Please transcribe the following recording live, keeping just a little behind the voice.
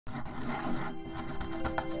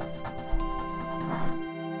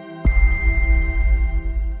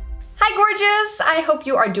Hi gorgeous! I hope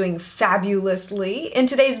you are doing fabulously. In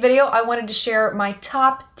today's video, I wanted to share my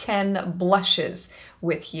top 10 blushes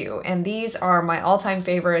with you. And these are my all-time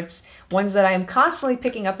favorites, ones that I am constantly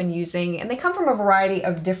picking up and using, and they come from a variety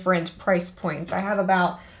of different price points. I have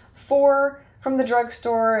about 4 from the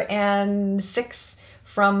drugstore and 6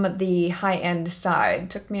 from the high-end side.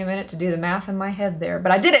 Took me a minute to do the math in my head there,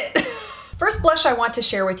 but I did it! First blush I want to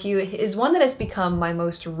share with you is one that has become my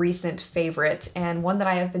most recent favorite and one that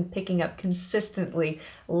I have been picking up consistently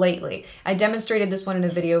lately. I demonstrated this one in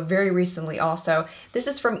a video very recently also. This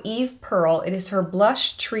is from Eve Pearl. It is her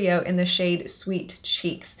blush trio in the shade Sweet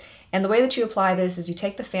Cheeks. And the way that you apply this is you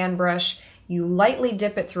take the fan brush, you lightly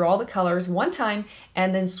dip it through all the colors one time,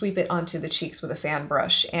 and then sweep it onto the cheeks with a fan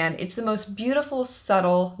brush. And it's the most beautiful,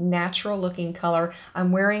 subtle, natural looking color.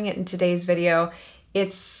 I'm wearing it in today's video.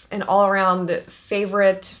 It's an all-around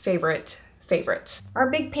favorite. Our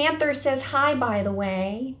big panther says hi, by the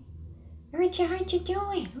way. Richard, how you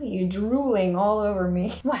doing? Oh, you're drooling all over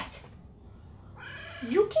me. What?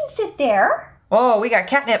 You can sit there. Oh, we got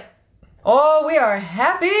catnip. Oh, we are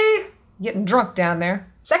happy. Getting drunk down there.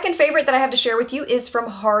 Second favorite that I have to share with you is from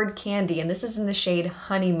Hard Candy, and this is in the shade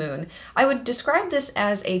Honeymoon. I would describe this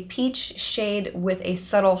as a peach shade with a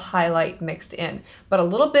subtle highlight mixed in, but a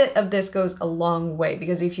little bit of this goes a long way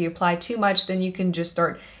because if you apply too much, then you can just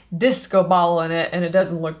start disco balling it and it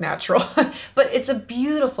doesn't look natural. But it's a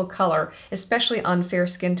beautiful color, especially on fair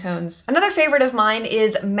skin tones. Another favorite of mine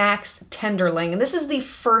is MAC's Tenderling, and this is the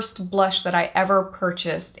first blush that I ever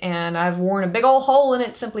purchased, and I've worn a big old hole in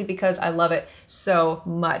it simply because I love it so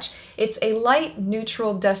much. It's a light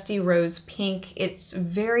neutral dusty rose pink. It's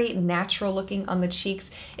very natural looking on the cheeks.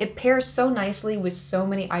 It pairs so nicely with so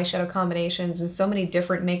many eyeshadow combinations and so many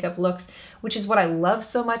different makeup looks, which is what I love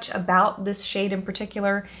so much about this shade in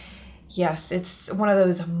particular. Yes, it's one of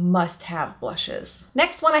those must-have blushes.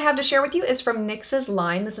 Next one I have to share with you is from NYX's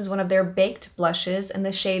line. This is one of their baked blushes in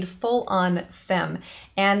the shade Full On Femme.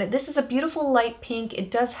 And this is a beautiful light pink.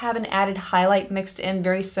 It does have an added highlight mixed in,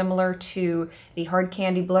 very similar to the Hard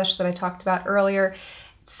Candy blush that I talked about earlier.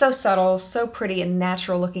 So subtle, so pretty and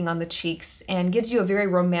natural looking on the cheeks, and gives you a very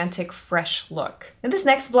romantic, fresh look. And this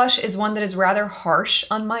next blush is one that is rather harsh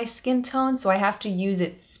on my skin tone, so I have to use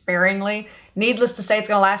it sparingly. Needless to say, it's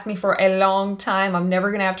gonna last me for a long time. I'm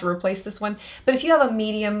never gonna have to replace this one. But if you have a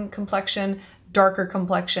medium complexion, darker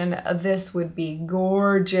complexion, this would be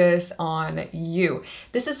gorgeous on you.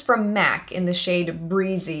 This is from MAC in the shade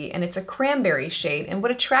Breezy, and it's a cranberry shade. And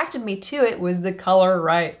what attracted me to it was the color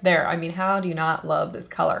right there. I mean, how do you not love this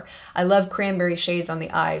color? I love cranberry shades on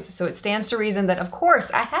the eyes, so it stands to reason that, of course,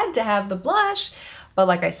 I had to have the blush. But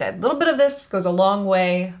like I said, a little bit of this goes a long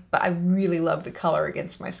way, but I really love the color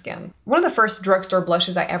against my skin. One of the first drugstore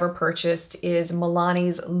blushes I ever purchased is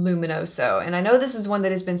Milani's Luminoso. And I know this is one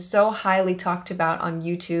that has been so highly talked about on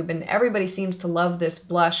YouTube, and everybody seems to love this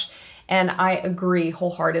blush. And I agree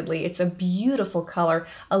wholeheartedly. It's a beautiful color,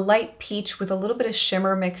 a light peach with a little bit of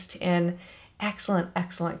shimmer mixed in. Excellent,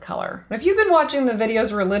 excellent color. If you've been watching the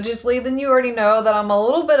videos religiously, then you already know that I'm a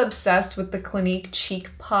little bit obsessed with the Clinique Peach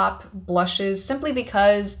Pop blushes simply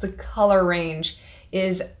because the color range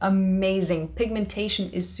is amazing.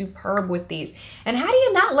 Pigmentation is superb with these. And how do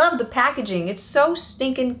you not love the packaging? It's so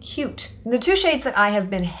stinking cute. The two shades that I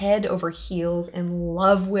have been head over heels in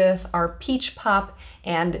love with are Peach Pop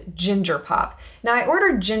and Ginger Pop. Now I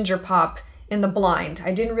ordered Ginger Pop in the blind.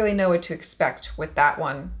 I didn't really know what to expect with that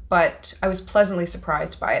one, but I was pleasantly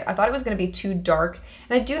surprised by it. I thought it was gonna be too dark,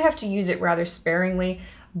 and I do have to use it rather sparingly,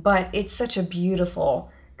 but it's such a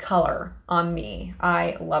beautiful color on me.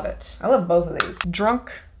 I love it. I love both of these.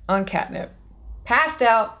 Drunk on catnip. Passed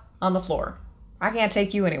out on the floor. I can't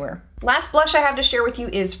take you anywhere. Last blush I have to share with you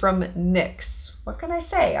is from NYX. What can I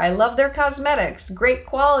say? I love their cosmetics. Great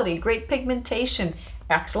quality, great pigmentation,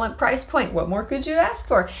 excellent price point. What more could you ask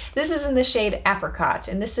for? This is in the shade Apricot,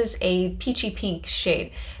 and this is a peachy pink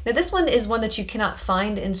shade. Now this one is one that you cannot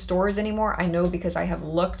find in stores anymore. I know because I have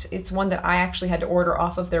looked. It's one that I actually had to order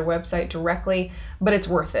off of their website directly, but it's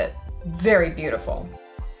worth it. Very beautiful.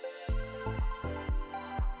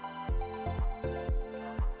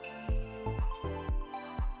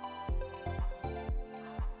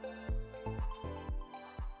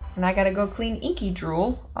 And I gotta go clean inky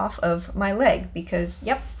drool off of my leg because,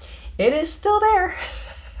 yep, it is still there.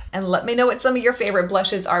 And let me know what some of your favorite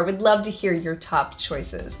blushes are. Would love to hear your top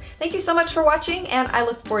choices. Thank you so much for watching, and I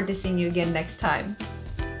look forward to seeing you again next time.